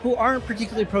pharma, who aren't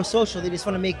particularly pro-social. They just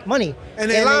want to make money. And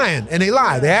they lying, and they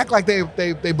lie. They act like they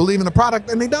believe in the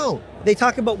product, and they don't. They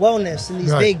talk about wellness in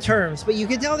these Right. big terms, but you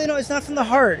can tell they know it's not from the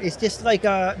heart. It's just like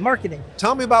marketing.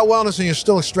 Tell me about wellness and you're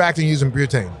still extracting using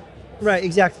butane. Right,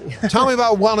 exactly. Tell me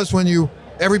about wellness when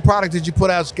every product that you put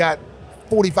out's got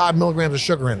 45 milligrams of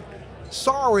sugar in it.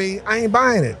 Sorry, I ain't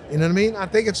buying it. You know what I mean? I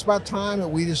think it's about time that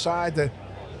we decide that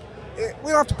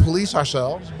we don't have to police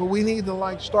ourselves, but we need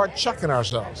to start checking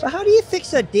ourselves. So how do you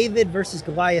fix that David versus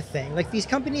Goliath thing? Like, these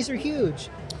companies are huge.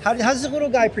 How does the little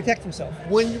guy protect himself?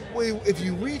 If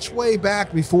you reach way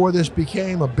back before this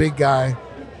became a big guy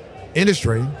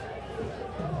industry,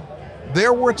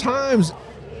 there were times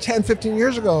 10, 15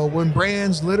 years ago when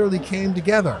brands literally came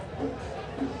together.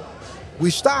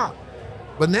 We stopped.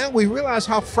 But now we realize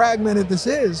how fragmented this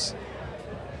is.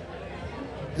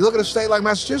 You look at a state like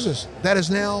Massachusetts that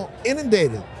is now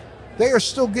inundated. They are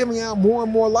still giving out more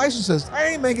and more licenses. I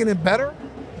ain't making it better.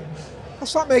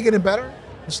 Let's not making it better.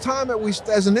 It's time that we,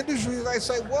 as an industry,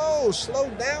 say, whoa, slow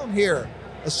down here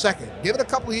a second. Give it a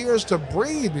couple of years to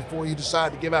breathe before you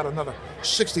decide to give out another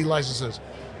 60 licenses.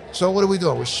 So what are we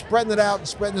doing? We're spreading it out and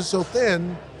spreading it so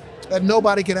thin that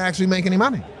nobody can actually make any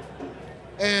money.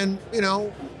 And,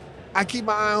 I keep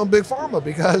my eye on Big Pharma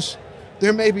because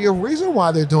there may be a reason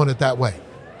why they're doing it that way.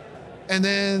 And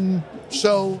then,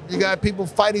 so you got people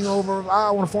fighting over,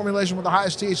 I want a formulation with the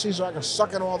highest THC so I can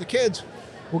suck in all the kids.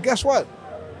 Well, guess what?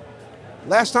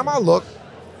 Last time I looked,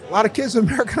 a lot of kids in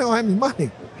America don't have any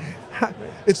money.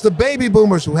 It's the baby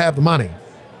boomers who have the money.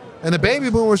 And the baby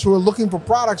boomers who are looking for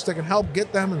products that can help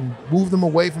get them and move them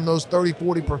away from those 30,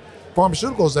 40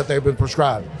 pharmaceuticals that they've been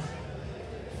prescribed.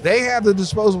 They have the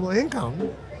disposable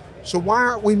income. So why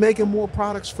aren't we making more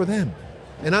products for them?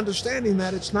 And understanding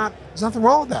that there's nothing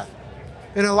wrong with that.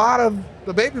 And a lot of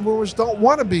the baby boomers don't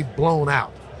want to be blown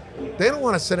out. They don't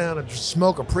want to sit down and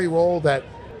smoke a pre-roll that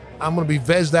I'm going to be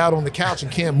vezzed out on the couch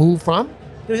and can't move from.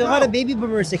 There's a lot of baby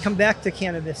boomers that come back to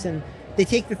cannabis and they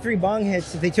take the 3 bong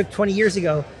hits that they took 20 years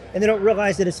ago and they don't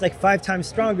realize that it's like 5 times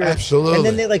stronger. Absolutely. And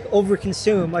then they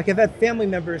overconsume. Like, I've had family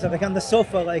members on the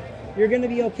sofa, you're going to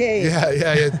be okay.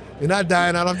 Yeah. You're not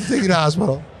dying. I don't have to take you to the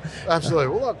hospital. Absolutely.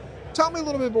 Well, look, tell me a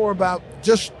little bit more about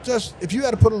just if you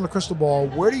had to put on a crystal ball,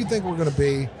 where do you think we're going to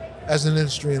be as an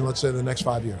industry in, let's say, the next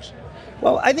 5 years?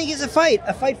 Well, I think it's a fight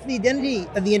for the identity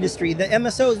of the industry, the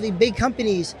MSOs, the big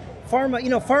companies, pharma.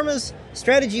 Pharma's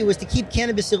strategy was to keep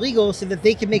cannabis illegal so that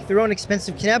they could make their own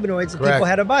expensive cannabinoids and Correct. people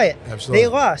had to buy it. Absolutely. They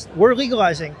lost. We're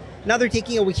legalizing. Now they're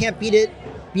taking a we can't beat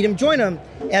them, join them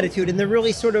attitude, and they're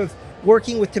really sort of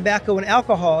working with tobacco and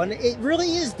alcohol. And it really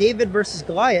is David versus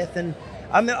Goliath. And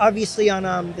I'm obviously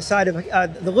on the side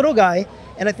of the little guy.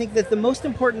 And I think that the most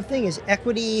important thing is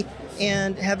equity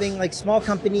and having small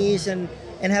companies and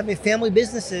having family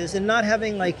businesses and not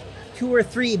having 2 or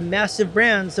 3 massive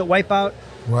brands that wipe out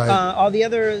all the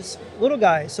other little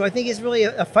guys. So I think it's really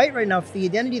a fight right now for the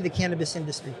identity of the cannabis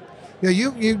industry. Yeah,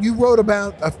 you wrote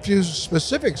about a few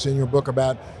specifics in your book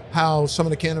about how some of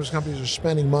the cannabis companies are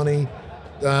spending money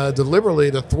deliberately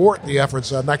to thwart the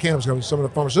efforts of, not cannabis companies, some of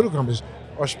the pharmaceutical companies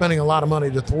are spending a lot of money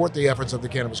to thwart the efforts of the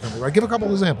cannabis company, right? Give a couple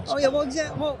of examples. Oh yeah,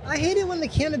 well, I hate it when the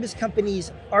cannabis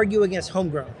companies argue against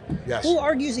homegrown. Yes. Who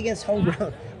argues against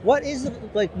homegrown? What is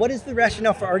the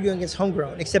rationale for arguing against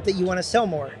homegrown, except that you want to sell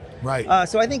more? Right.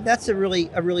 So I think that's a really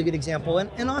good example.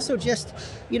 And also just,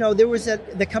 there was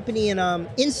the company in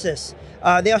Insys.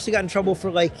 They also got in trouble for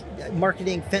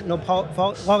marketing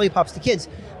fentanyl lollipops to kids.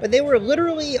 But they were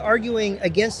literally arguing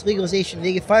against legalization.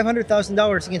 They get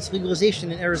 $500,000 against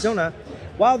legalization in Arizona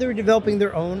while they were developing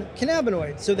their own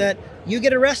cannabinoids, so that you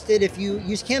get arrested if you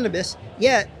use cannabis.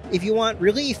 Yet, if you want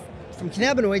relief from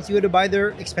cannabinoids, you had to buy their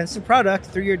expensive product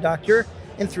through your doctor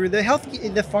and through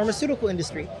the pharmaceutical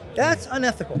industry. That's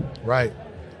unethical. Right.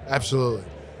 Absolutely.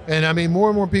 And I mean, more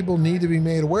and more people need to be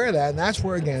made aware of that. And that's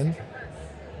where, again,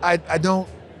 I don't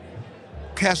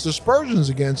cast aspersions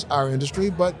against our industry,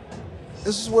 but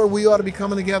this is where we ought to be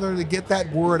coming together to get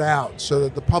that word out so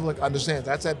that the public understands.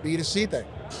 That's that B2C thing.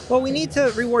 Well, we need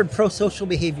to reward pro-social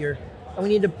behavior, and we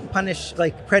need to punish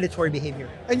predatory behavior.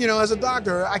 And as a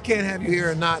doctor, I can't have you here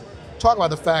and not talk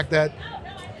about the fact that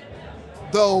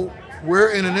though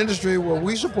we're in an industry where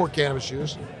we support cannabis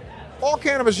use, all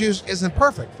cannabis use isn't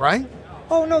perfect, right?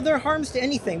 Oh, no, there are harms to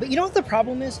anything. But you know what the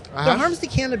problem is? There are harms to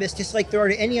cannabis just like there are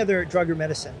to any other drug or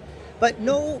medicine. But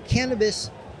no cannabis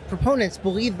proponents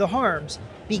believe the harms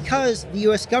because the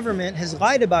U.S. government has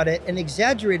lied about it and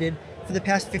exaggerated for the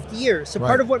past 50 years. So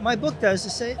part of what my book does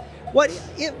is say, what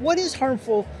is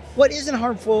harmful, what isn't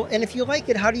harmful, and if you like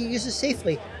it, how do you use it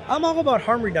safely? I'm all about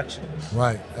harm reduction.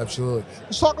 Right, absolutely.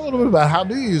 Let's talk a little bit about how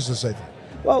do you use it safely?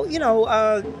 Well, you know,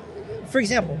 for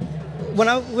example, when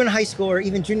I was in high school or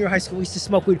even junior high school, we used to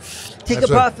smoke. We'd take a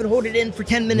puff and hold it in for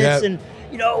 10 minutes and,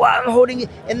 you know, I'm holding it.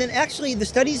 And then actually the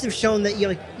studies have shown that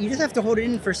you just have to hold it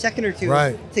in for a second or two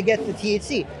to get the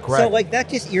THC. Correct. So like that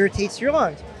just irritates your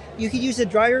lungs. You could use a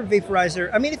dryer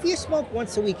vaporizer. I mean, if you smoke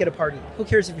once a week at a party, who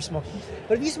cares if you're smoking?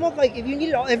 But if you smoke, if you need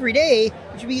it every day,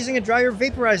 you should be using a dryer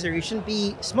vaporizer. You shouldn't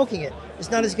be smoking it.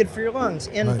 It's not as good for your lungs.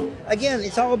 And again,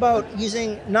 it's all about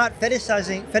not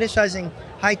fetishizing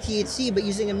high THC, but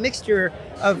using a mixture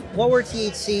of lower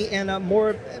THC and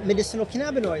more medicinal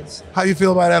cannabinoids. How do you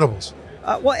feel about edibles?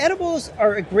 Well, edibles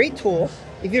are a great tool.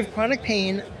 If you have chronic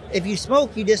pain, if you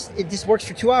smoke, it just works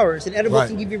for 2 hours. An edible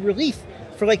can give you relief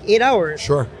for like 8 hours.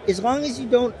 Sure. As long as you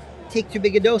don't take too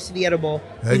big a dose of the edible,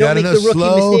 you don't make the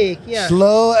rookie mistake. Yeah.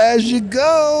 Slow as you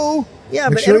go. Yeah,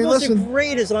 but edibles are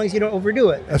great as long as you don't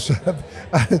overdo it.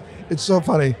 It's so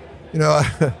funny. You know,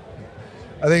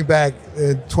 I think back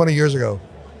 20 years ago.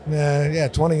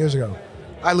 20 years ago.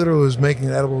 I literally was making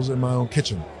edibles in my own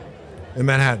kitchen in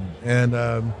Manhattan. And,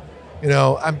 you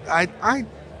know, I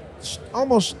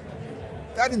almost,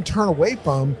 I didn't turn away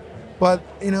from, but,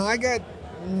 you know, I got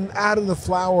out of the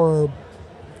flower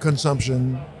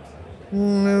consumption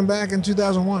back in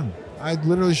 2001. I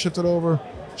literally shifted over,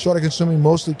 started consuming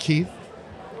mostly kief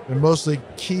and mostly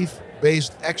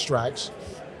kief-based extracts.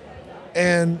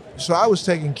 And so I was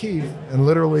taking kief and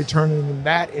literally turning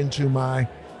that into my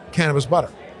cannabis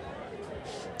butter.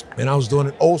 And I was doing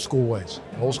it old school ways.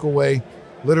 Old school way,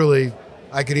 literally,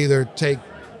 I could either take,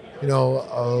 you know,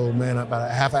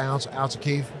 about a half ounce of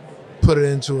kief, put it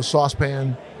into a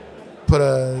saucepan, put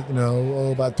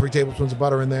about 3 tablespoons of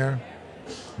butter in there,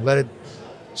 let it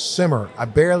simmer.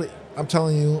 I'm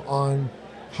telling you, on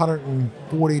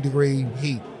 140 degree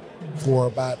heat for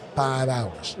about 5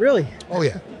 hours. Really? Oh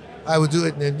yeah. I would do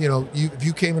it, and then, you know, if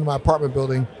you came into my apartment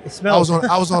building, it smells.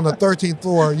 I was on the 13th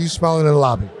floor, you smell it in the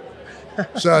lobby.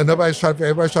 So everybody's trying to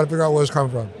figure out where it's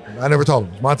coming from. I never told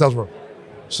them. It's Montel's work.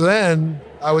 So then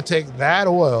I would take that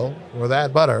oil or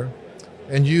that butter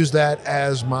and use that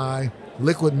as my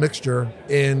liquid mixture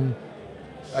I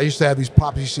used to have these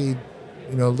poppy seed,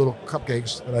 you know, little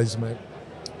cupcakes that I used to make.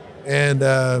 And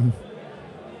I'll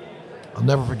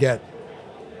never forget,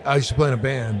 I used to play in a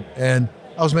band, and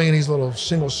I was making these little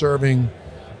single serving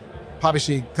poppy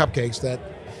seed cupcakes that,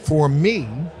 for me,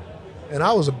 and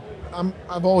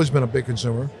I've always been a big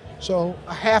consumer, so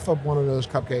a half of one of those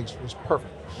cupcakes was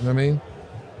perfect. You know what I mean?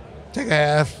 Take a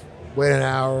half, wait an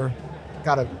hour,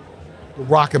 got a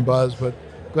rockin' buzz, but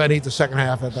go ahead and eat the second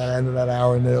half at the end of that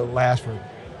hour, and it'll last for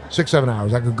 6-7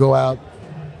 hours. I could go out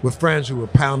with friends who were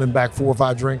pounding back 4 or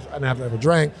 5 drinks. I didn't have to have a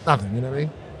drink, nothing, you know what I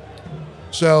mean?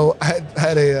 So I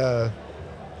had a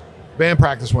band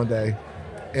practice one day,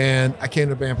 and I came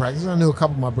to band practice, and I knew a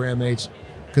couple of my band mates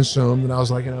consumed, and I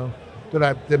was like, you know,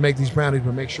 did make these brownies,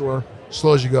 but make sure,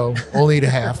 slow as you go, only eat a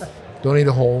half, don't eat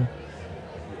a whole,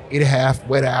 eat a half,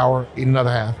 wait an hour, eat another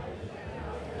half.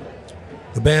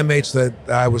 The bandmates that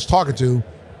I was talking to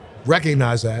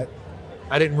recognized that.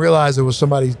 I didn't realize there was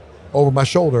somebody over my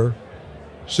shoulder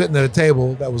sitting at a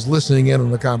table that was listening in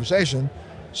on the conversation.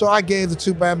 So I gave the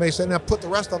 2 bandmates, and I put the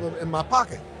rest of them in my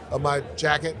pocket of my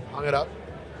jacket, hung it up,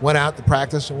 went out to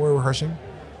practice, and we were rehearsing.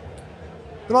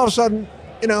 Then all of a sudden,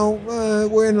 you know,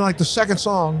 we're in like the second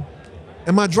song,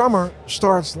 and my drummer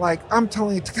starts, like, I'm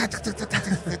telling you,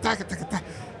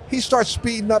 he starts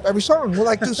speeding up every song. We're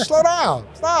like, dude, slow down,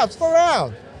 slow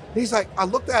down. And he's like, I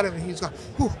looked at him, and he's like,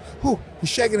 whoo. He's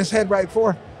shaking his head right and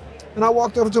forth. And I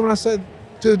walked over to him, and I said,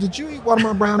 dude, did you eat one of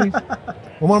my brownies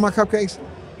or one of my cupcakes?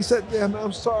 He said, yeah, man,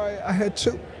 I'm sorry, I had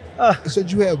 2. I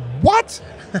said, you had what?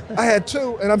 I had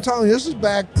 2, and I'm telling you, this is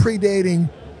back predating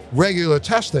regular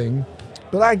testing,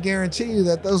 but I guarantee you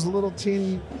that those little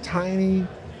teeny tiny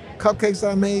cupcakes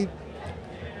that I made,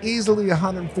 easily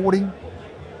 140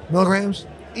 milligrams,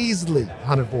 easily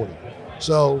 140.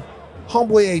 So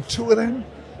humbly ate 2 of them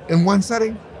in one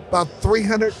setting, about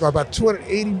 300 or about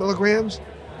 280 milligrams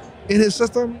in his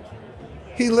system.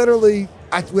 He literally,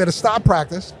 we had to stop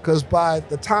practice because by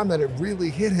the time that it really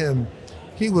hit him,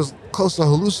 he was close to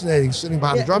hallucinating sitting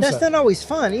behind the drum set. That's not always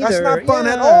fun either. That's not fun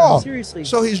at all. Seriously.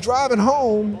 So he's driving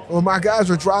home, or my guys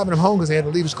were driving him home because they had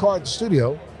to leave his car at the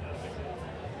studio.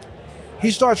 He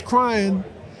starts crying,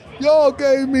 Y'all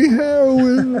gave me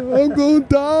heroin. I'm going to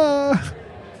die.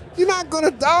 You're not going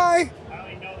to die.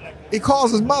 He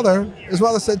calls his mother. His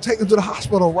mother said, take him to the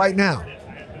hospital right now.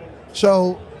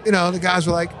 So, you know, the guys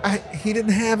were like, he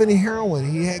didn't have any heroin.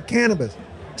 He had cannabis.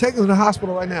 Take him to the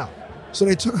hospital right now. So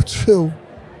they took him to,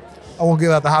 I won't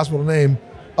give out the hospital name,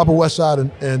 Upper West Side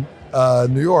in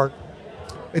New York.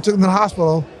 They took him to the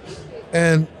hospital,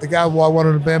 and the guy, while one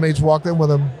of the bandmates walked in with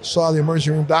him, saw the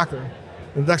emergency room doctor.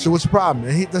 And the doctor said, what's the problem?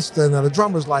 And the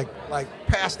drummer's like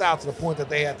passed out to the point that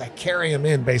they had to carry him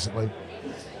in, basically.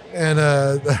 And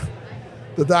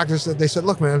the doctor said, they said,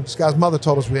 look, man, this guy's mother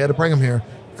told us we had to bring him here.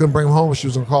 Couldn't bring him home, she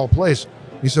was going to call the police.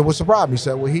 He said, what's the problem? He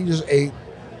said, well, he just ate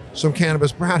some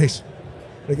cannabis brownies.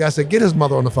 The guy said, get his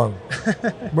mother on the phone.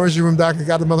 Emergency room doctor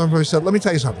got the mother on the phone. He said, let me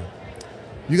tell you something.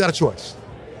 You got a choice.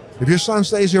 If your son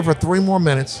stays here for 3 more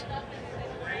minutes,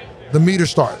 the meter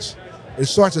starts. It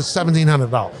starts at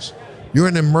 $1,700. You're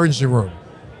in the emergency room.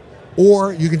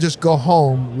 Or you can just go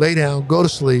home, lay down, go to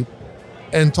sleep,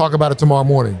 and talk about it tomorrow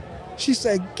morning. She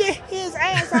said, get his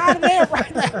ass out of there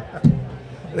right now.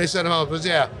 And they said, oh, but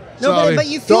yeah. No, so, but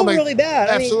you feel really bad.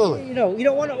 Absolutely. I mean, you know, you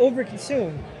don't want to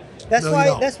overconsume. That's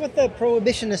that's what the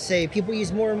prohibitionists say. People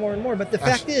use more and more and more. But the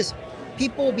fact is,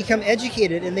 people become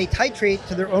educated and they titrate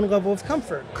to their own level of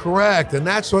comfort. Correct. And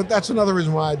that's another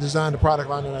reason why I designed the product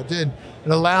line that I did.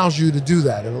 It allows you to do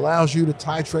that. It allows you to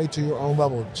titrate to your own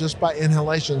level just by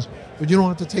inhalations, but you don't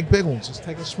have to take big ones. Just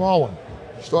take a small one.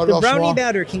 The brownie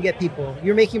batter can get people.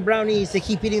 You're making brownies, they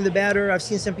keep eating the batter. I've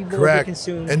seen some people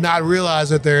overconsume. And not realize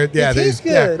that it tastes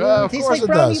good. Yeah, it tastes like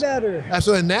brownie batter.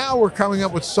 Absolutely. Now we're coming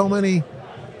up with so many,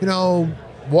 you know,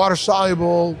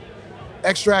 water-soluble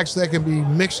extracts that can be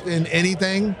mixed in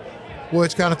anything. Well,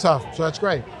 it's kind of tough. So that's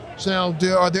great. So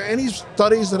now, are there any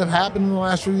studies that have happened in the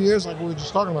last few years, like we were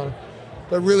just talking about,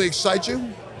 that really excite you?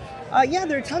 Yeah,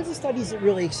 there are tons of studies that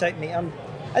really excite me.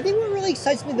 I think what really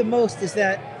excites me the most is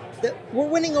that we're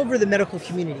winning over the medical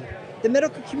community. The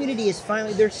medical community is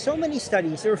finally, there's so many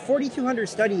studies. There were 4,200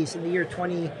 studies in the year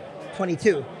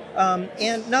 2022.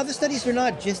 And now the studies are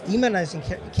not just demonizing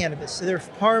cannabis. So there's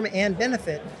harm and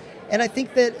benefit. And I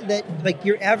think that like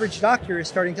your average doctor is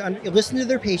starting to listen to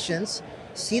their patients,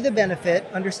 see the benefit,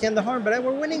 understand the harm, but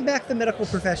we're winning back the medical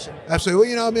profession. Absolutely. Well,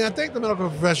 you know, I mean, I think the medical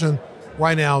profession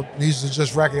right now needs to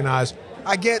just recognize,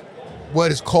 I get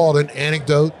what is called an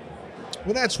anecdote.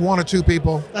 When that's 1 or 2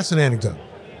 people, that's an anecdote.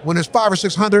 When there's 500 or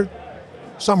 600,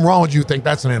 something wrong with you think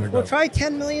that's an anecdote. Well, try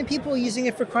 10 million people using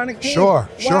it for chronic pain. Sure.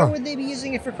 Why would they be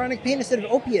using it for chronic pain instead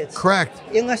of opiates? Correct.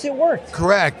 Unless it worked.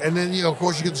 Correct. And then, you know, of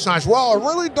course, you get the science. Well, it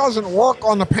really doesn't work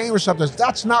on the pain receptors.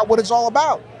 That's not what it's all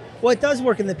about. Well, it does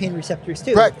work in the pain receptors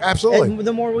too. Correct. Absolutely. And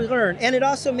the more we learn. And it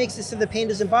also makes it so the pain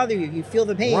doesn't bother you. You feel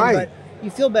the pain, but you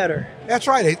feel better. That's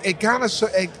right. It kind of,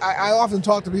 I often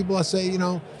talk to people, I say, you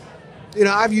know,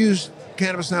 I've used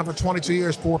cannabis now for 22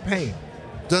 years for pain.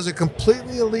 Does it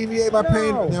completely alleviate my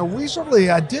pain? Now,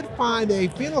 recently, I did find a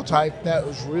phenotype that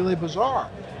was really bizarre,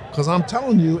 because I'm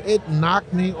telling you, it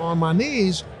knocked me on my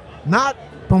knees, not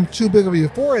from too big of a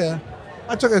euphoria.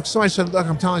 Somebody said, look,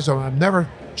 I'm telling you something. I've never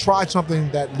tried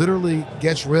something that literally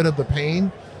gets rid of the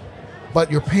pain, but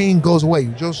your pain goes away.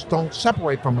 You just don't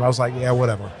separate from it. I was like, yeah,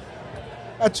 whatever.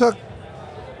 I took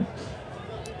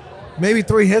maybe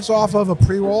 3 hits off of a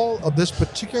pre-roll of this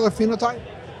particular phenotype.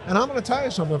 And I'm going to tell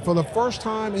you something. For the first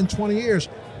time in 20 years,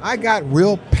 I got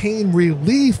real pain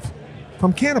relief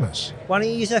from cannabis. Why don't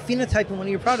you use that phenotype in one of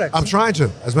your products? I'm trying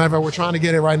to. As a matter of fact, we're trying to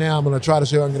get it right now. I'm going to try to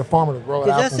see if I can get a farmer to grow it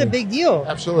out. Because that's a big deal.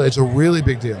 Absolutely. It's a really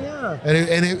big deal. Yeah.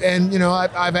 And you know,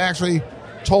 I've actually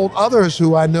told others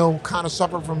who I know kind of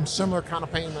suffer from similar kind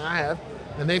of pain that I have,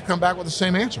 and they've come back with the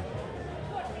same answer.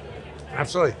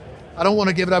 Absolutely. I don't want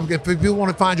to give it up. If people want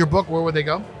to find your book, where would they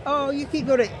go? Oh, you could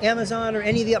go to Amazon or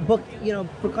any of the book, you know,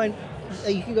 Brookline.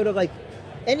 You can go to like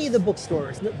any of the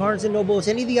bookstores, Barnes & Nobles,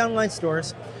 any of the online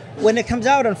stores. When it comes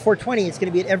out on 4/20, it's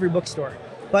going to be at every bookstore.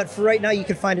 But for right now, you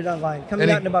can find it online. Coming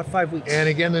out in about 5 weeks. And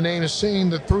again, the name is seen,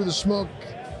 the Through the Smoke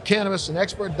Cannabis, an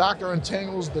expert Dr.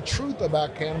 Untangles the truth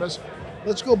about cannabis.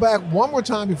 Let's go back one more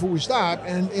time before we stop.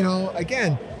 And, you know,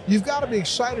 again, you've got to be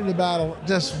excited about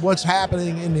just what's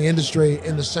happening in the industry,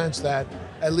 in the sense that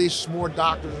at least more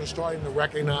doctors are starting to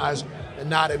recognize and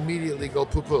not immediately go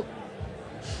poo-poo.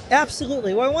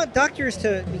 Absolutely. Well, I want doctors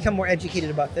to become more educated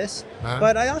about this,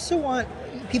 but I also want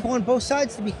people on both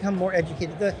sides to become more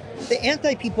educated. The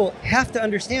anti-people have to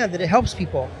understand that it helps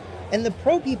people, and the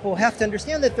pro-people have to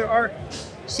understand that there are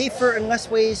safer and less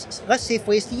safe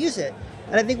ways to use it.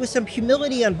 And I think with some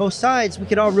humility on both sides, we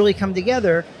could all really come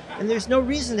together. And there's no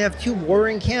reason to have 2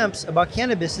 warring camps about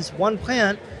cannabis. It's one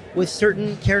plant with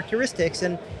certain characteristics.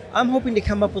 And I'm hoping to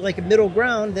come up with like a middle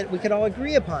ground that we could all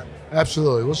agree upon.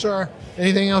 Absolutely. Well, sir,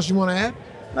 anything else you want to add?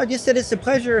 No, just that it's a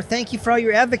pleasure. Thank you for all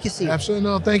your advocacy. Absolutely.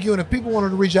 No, thank you. And if people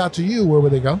wanted to reach out to you, where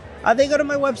would they go? They go to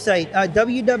my website,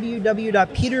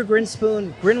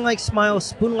 www.petergrinspoon, grin like smile,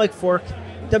 spoon like fork,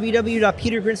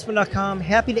 www.petergrinspoon.com.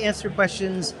 Happy to answer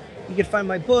questions. You can find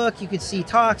my book. You can see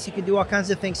talks. You can do all kinds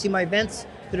of things. See my events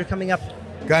that are coming up.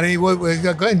 Got any? Go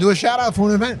ahead and do a shout out for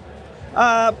an event.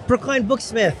 Brookline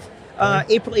Booksmith,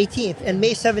 April 18th and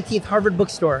May 17th, Harvard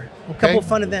Bookstore. A couple of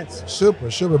fun events. Super.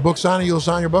 Book signing. You'll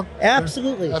sign your book?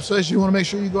 Absolutely. Absolutely. So you want to make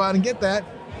sure you go out and get that.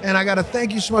 And I got to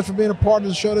thank you so much for being a part of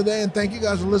the show today. And thank you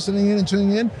guys for listening in and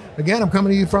tuning in. Again, I'm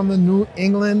coming to you from the New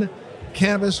England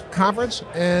Cannabis Conference.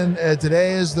 And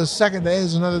today is the second day.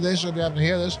 There's another day, so if you happen to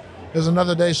hear this, there's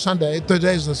another day, Sunday. Third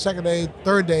day is the second day.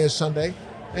 Third day is Sunday.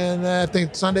 And I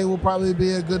think Sunday will probably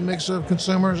be a good mix of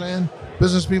consumers and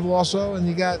business people also. And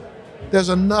there's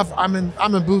enough. I'm in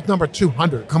booth number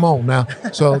 200. Come on now.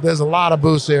 So there's a lot of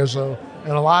booths there. So,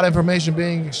 and a lot of information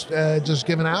being just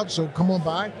given out. So come on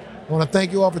by. I want to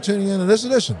thank you all for tuning in to this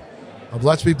edition of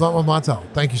Let's Be Blunt with Montel.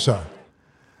 Thank you, sir.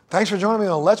 Thanks for joining me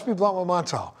on Let's Be Blunt with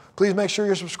Montel. Please make sure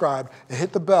you're subscribed and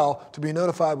hit the bell to be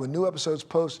notified when new episodes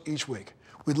post each week.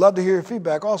 We'd love to hear your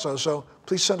feedback also, so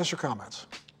please send us your comments.